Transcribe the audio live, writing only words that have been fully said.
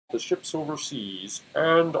the ships overseas,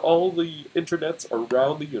 and all the internets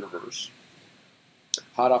around the universe.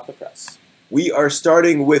 Hot off the press. We are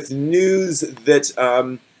starting with news that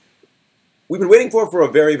we've been waiting for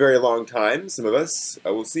a very, very long time, some of us.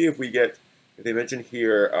 We'll see if they mention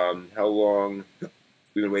here how long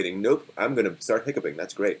we've been waiting. Nope, I'm going to start hiccuping.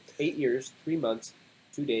 That's great. 8 years, 3 months,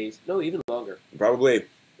 2 days, no, even longer. Probably.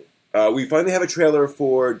 We finally have a trailer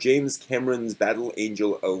for James Cameron's Battle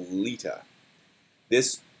Angel Alita.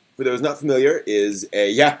 This, for those not familiar, is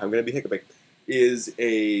I'm going to be hiccuping, is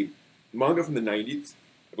a manga from the 90s,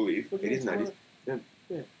 I believe. 80s and 90s.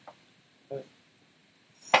 Yeah.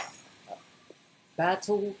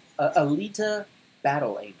 Alita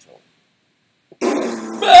Battle Angel.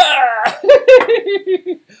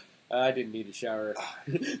 I didn't need a shower.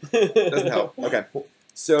 Doesn't help. Okay.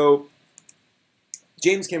 So,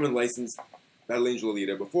 James Cameron licensed Battle Angel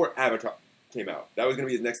Alita before Avatar came out. That was going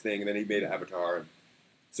to be his next thing, and then he made Avatar.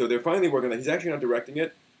 So they're finally working on that. He's actually not directing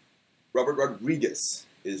it. Robert Rodriguez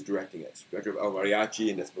is directing it. Director of El Mariachi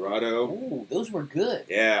and Desperado. Ooh, those were good.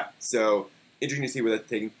 Yeah. So, interesting to see where that's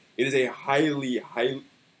taking. It is a highly, highly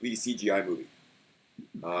CGI movie.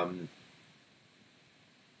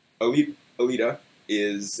 Alita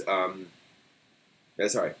is...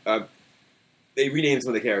 they renamed some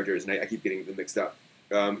of the characters, and I keep getting them mixed up.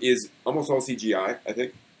 Is almost all CGI, I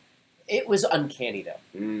think. It was uncanny, though.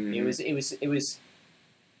 Mm. It was...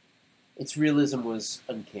 Its realism was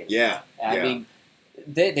uncanny. Yeah. I mean,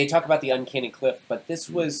 they talk about the uncanny cliff, but this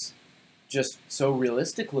was just so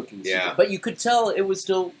realistic looking. Yeah. But you could tell it was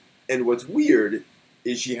still... And what's weird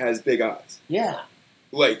is she has big eyes. Yeah.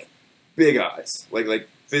 Like, big eyes. Like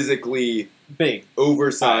physically... Big.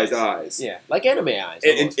 Oversized eyes. Yeah. Like anime eyes.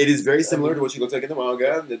 It is very similar to what she looks like in the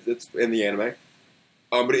manga, that's in the anime.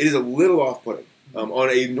 But it is a little off-putting. On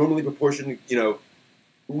a normally proportioned,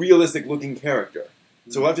 realistic-looking character.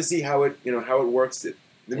 So we'll have to see how it works in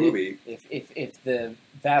the movie. If the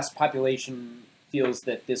vast population feels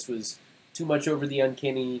that this was too much over the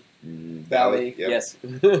uncanny valley, yep. Yes.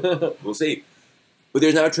 We'll see. But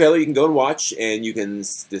there's now a trailer you can go and watch, and you can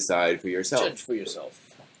decide for yourself. Judge for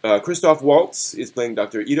yourself. Christoph Waltz is playing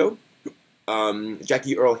Dr. Ito.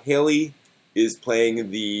 Jackie Earle Haley is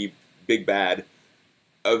playing the big bad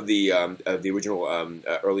of the original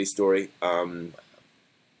early story. Quite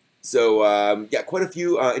a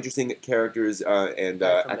few interesting characters and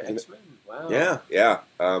acting. Wow. Yeah.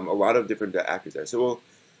 A lot of different actors there. So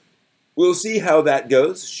we'll see how that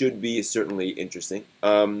goes. Should be certainly interesting.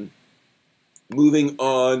 Moving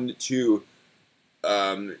on to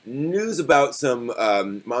news about some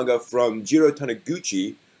manga from Jiro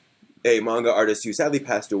Taniguchi, a manga artist who sadly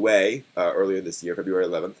passed away earlier this year, February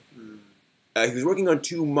 11th. He was working on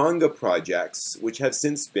 2 manga projects, which have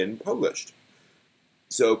since been published.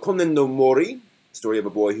 So, Konnen no Mori, story of a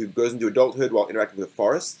boy who goes into adulthood while interacting with a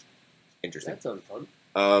forest. Interesting. That sounds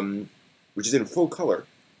fun. Which is in full color.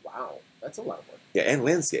 Wow, that's a lot of work. Yeah, and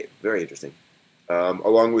landscape. Very interesting.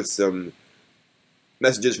 Along with some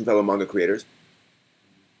messages from fellow manga creators.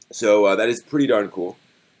 So that is pretty darn cool.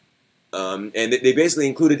 And they basically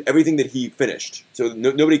included everything that he finished. So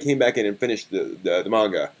nobody came back in and finished the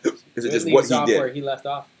manga. Because it's just what he did. Where he left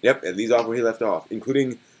off. Yep, it leaves off where he left off,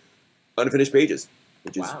 including unfinished pages,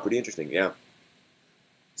 which is pretty interesting, yeah.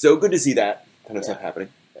 So good to see that kind of stuff happening.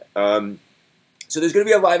 So there's going to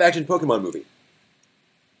be a live-action Pokemon movie.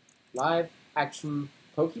 Live-action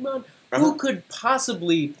Pokemon? Who could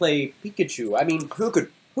possibly play Pikachu? I mean...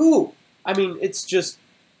 Who? I mean, it's just...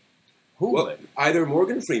 Who would? Either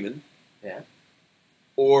Morgan Freeman... Yeah.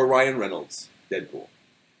 Or Ryan Reynolds, Deadpool.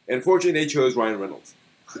 And fortunately, they chose Ryan Reynolds.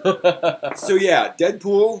 So yeah,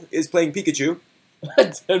 Deadpool is playing Pikachu.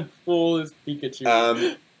 Deadpool is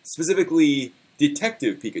Pikachu. Specifically,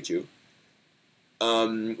 Detective Pikachu,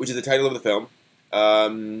 which is the title of the film.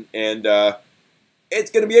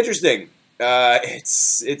 It's going to be interesting.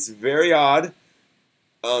 It's very odd.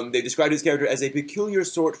 They described his character as a peculiar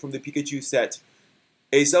sort from the Pikachu set,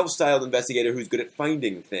 a self-styled investigator who's good at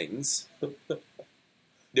finding things.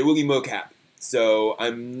 There will be mocap, so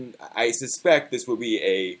I suspect this will be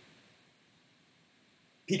a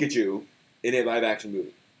Pikachu in a live-action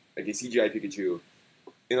movie, like a CGI Pikachu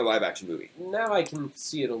in a live-action movie. Now I can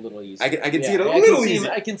see it a little easier. I can see it a little easier.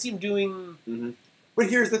 I can see him doing... Mm-hmm. But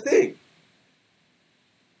here's the thing.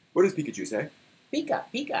 What does Pikachu say? Pika,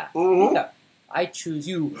 Pika, Mm-hmm. Pika. I choose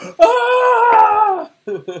you. Ah!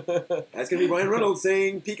 That's going to be Ryan Reynolds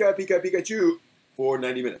saying Pika, Pika, Pikachu for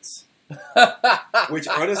 90 minutes. Which,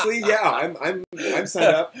 honestly, yeah, I'm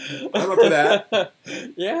signed up. I'm up for that.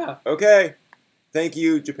 Yeah. Okay. Thank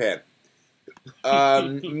you, Japan.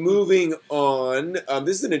 Moving on.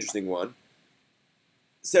 This is an interesting one.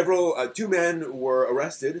 Two men were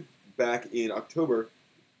arrested back in October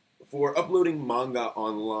for uploading manga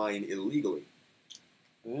online illegally.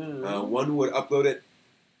 One would upload it,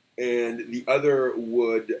 and the other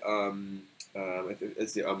would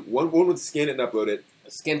one would scan it and upload it. A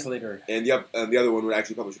scintillator. And the other one would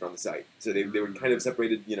actually publish it on the site. So they were kind of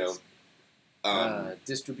separated,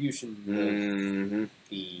 distribution of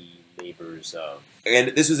the labors of. And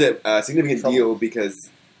this was a significant deal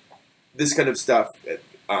because this kind of stuff, it's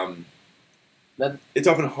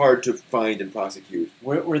often hard to find and prosecute.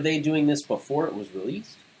 Were they doing this before it was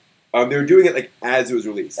released? They were doing it like as it was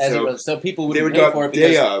released. So people would pay for it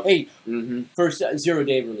because, hey, first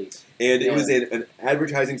 0-day release. And it was an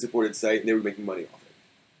advertising-supported site, and they were making money off it.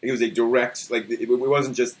 It was a direct, it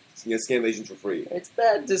wasn't just scanlations for free. It's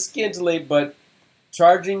bad to scintillate, but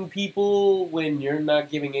charging people when you're not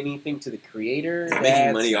giving anything to the creator,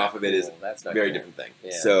 making money off of it is a very different thing.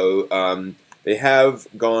 Yeah. So they have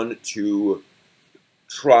gone to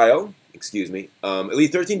trial. Excuse me. At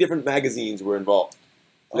least 13 different magazines were involved.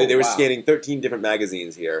 They were scanning 13 different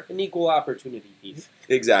magazines here. An equal opportunity piece.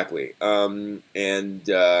 Exactly. So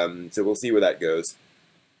we'll see where that goes.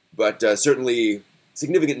 But certainly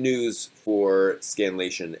significant news for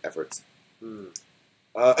scanlation efforts.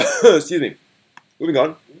 Excuse me. Moving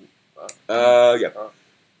on.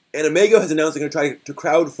 Animego has announced they're going to try to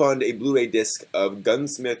crowdfund a Blu-ray disc of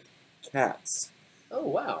Gunsmith Cats. Oh,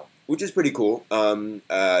 wow. Which is pretty cool.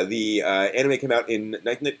 The anime came out in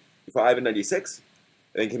 1995 and 96.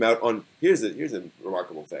 And then came out on... Here's a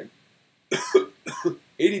remarkable thing.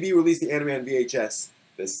 ADV released the anime on VHS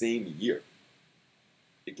the same year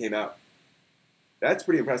it came out. That's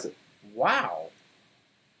pretty impressive. Wow.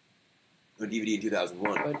 On DVD in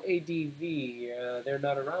 2001. But ADV, they're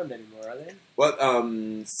not around anymore, are they? Well,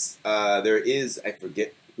 there is... I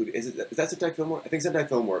forget... Is that Sentai Filmworks? I think Sentai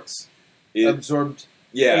Filmworks. Absorbed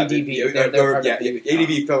ADV. ADV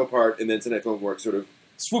ADV fell apart, and then Sentai Filmworks sort of...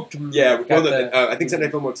 swooped. Yeah, I think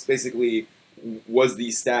Sentai Filmworks basically was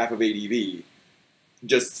the staff of ADV,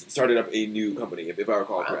 just started up a new company, if I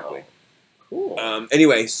recall correctly. Cool.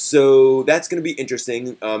 Anyway, so that's going to be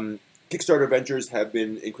interesting. Kickstarter ventures have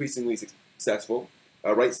been increasingly successful.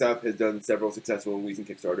 Right Stuff has done several successful recent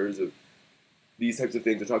Kickstarters of these types of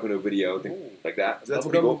things. They're talking to a video, things like that. So that's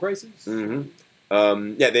pretty cool. Crisis?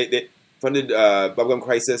 Mm-hmm. They funded Bubblegum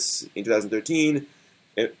Crisis in 2013.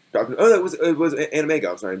 It was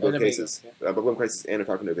Animego, I'm sorry, in both cases. Yeah. Bubblegum Crisis and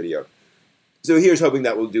Talking to a Video. So here's hoping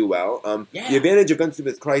that will do well. The advantage of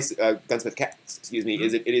Gunsmith Cats,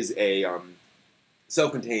 is it is a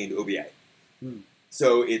self-contained OVA.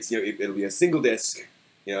 So it's it'll be a single disc.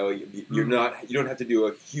 You don't have to do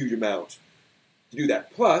a huge amount to do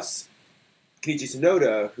that. Plus, Kenichi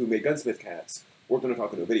Sonoda, who made Gunsmith Cats, worked on a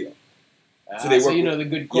Talking to a Video. So the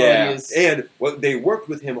good quality is... And they worked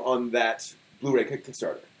with him on that Blu-ray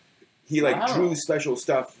Kickstarter. He drew special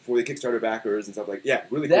stuff for the Kickstarter backers and stuff really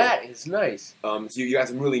cool. That is nice. So you got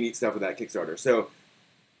some really neat stuff with that Kickstarter. So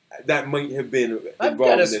that might have been involved. I've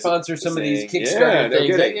got to sponsor some of these Kickstarter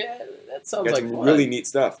things. That sounds like fun. Really neat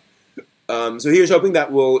stuff. So here's hoping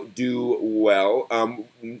that will do well.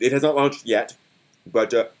 It has not launched yet,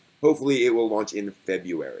 but hopefully it will launch in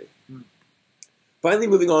February. Finally,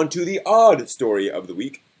 moving on to the odd story of the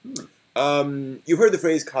week. You've heard the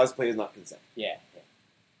phrase "cosplay is not consent." Yeah.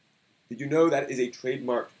 Did you know that is a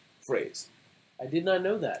trademarked phrase? I did not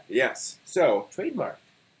know that. Yes. So trademark.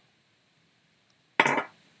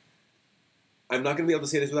 I'm not going to be able to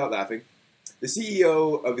say this without laughing. The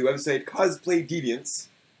CEO of the website Cosplay Deviants.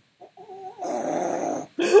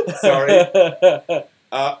 Sorry.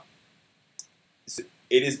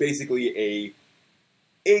 It is basically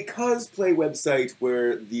a cosplay website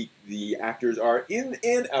where the actors are in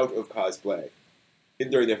and out of cosplay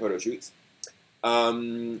during their photo shoots.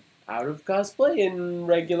 Out of cosplay in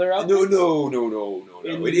regular outfits? No.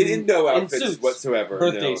 In no outfits suits. whatsoever.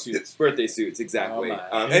 Birthday suits. Birthday suits, exactly.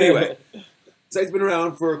 Oh Anyway, the site's been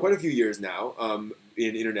around for quite a few years now,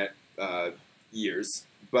 in internet years.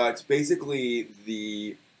 But basically,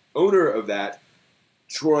 the owner of that,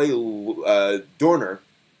 Troy Dorner,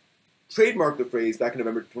 trademarked the phrase back in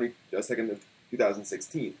November 22nd of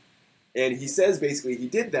 2016. And he says basically he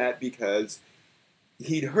did that because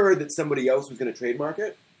he'd heard that somebody else was going to trademark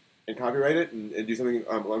it and copyright it and do something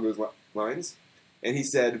along those lines. And he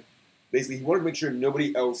said basically he wanted to make sure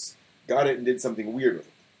nobody else got it and did something weird with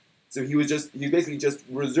it. So he was basically just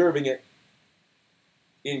reserving it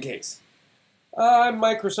in case.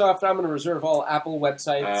 Microsoft, I'm going to reserve all Apple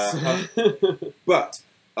websites. But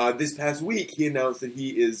this past week, he announced that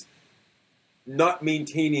he is not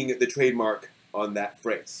maintaining the trademark on that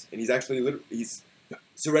phrase, and he's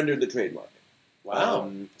surrendered the trademark.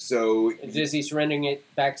 Wow. So Is he surrendering it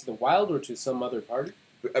back to the wild or to some other party?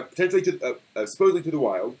 potentially to supposedly to the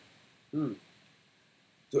wild. Hmm.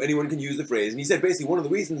 So anyone can use the phrase. And he said basically one of the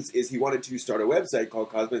reasons is he wanted to start a website called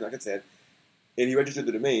Cosplay Not Consent, and he registered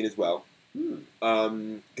the domain as well.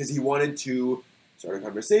 Because he wanted to start a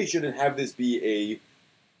conversation and have this be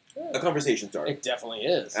a conversation starter. It definitely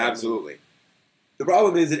is. Absolutely. The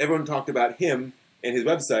problem is that everyone talked about him and his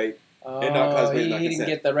website, and not Cosplay Not he Consent. didn't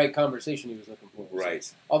get the right conversation he was looking for. Right.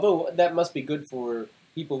 Although that must be good for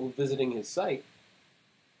people visiting his site.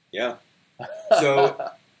 Yeah.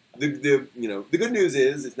 So the good news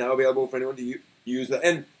is it's now available for anyone to use.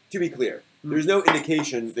 And to be clear, there's no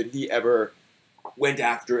indication that he ever went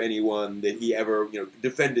after anyone, that he ever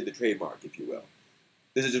defended the trademark, if you will.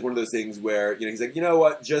 This is just one of those things where he's like, you know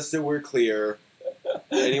what? Just so we're clear,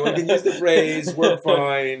 anyone can use the phrase. We're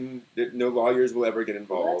fine. No lawyers will ever get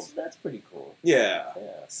involved. That's pretty cool. Yeah. Yeah.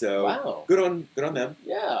 So wow. Good on them.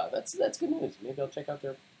 Yeah, that's good news. Maybe I'll check out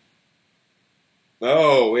their.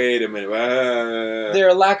 Oh, wait a minute.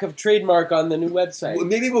 Their lack of trademark on the new website. Well,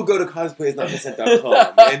 maybe we'll go to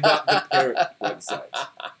cosplaysnotconsent.com and not the parent website.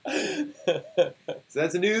 So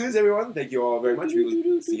that's the news, everyone. Thank you all very much. We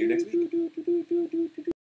will see you next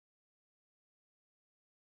week.